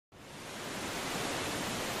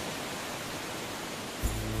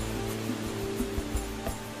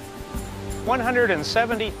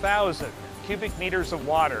170,000 cubic meters of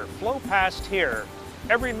water flow past here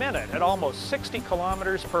every minute at almost 60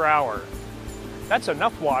 kilometers per hour. That's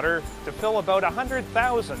enough water to fill about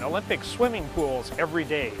 100,000 Olympic swimming pools every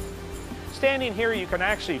day. Standing here, you can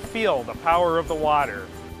actually feel the power of the water.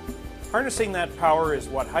 Harnessing that power is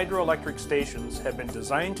what hydroelectric stations have been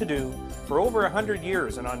designed to do for over 100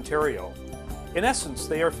 years in Ontario. In essence,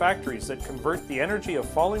 they are factories that convert the energy of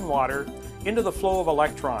falling water into the flow of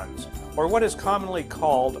electrons, or what is commonly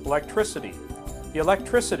called electricity, the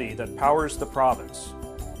electricity that powers the province.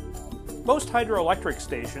 Most hydroelectric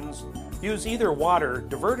stations use either water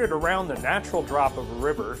diverted around the natural drop of a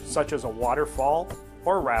river, such as a waterfall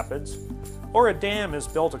or rapids, or a dam is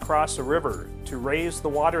built across a river to raise the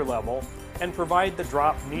water level and provide the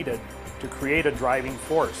drop needed to create a driving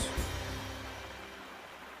force.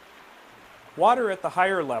 Water at the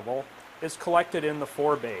higher level is collected in the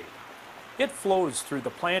forebay. It flows through the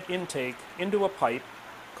plant intake into a pipe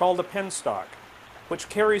called a penstock, which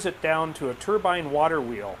carries it down to a turbine water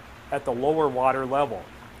wheel at the lower water level.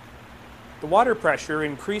 The water pressure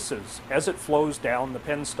increases as it flows down the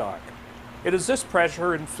penstock. It is this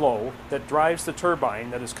pressure and flow that drives the turbine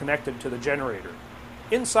that is connected to the generator.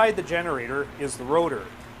 Inside the generator is the rotor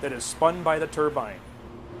that is spun by the turbine.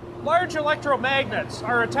 Large electromagnets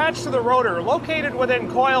are attached to the rotor located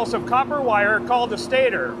within coils of copper wire called a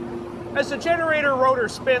stator. As the generator rotor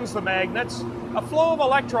spins the magnets, a flow of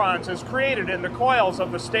electrons is created in the coils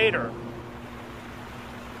of the stator.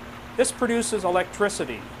 This produces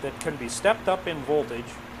electricity that can be stepped up in voltage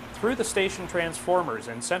through the station transformers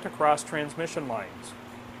and sent across transmission lines.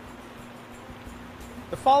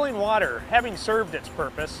 The falling water, having served its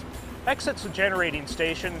purpose, exits the generating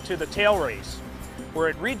station to the tail race, where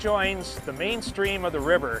it rejoins the main stream of the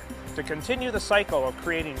river to continue the cycle of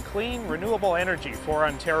creating clean, renewable energy for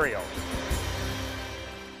Ontario.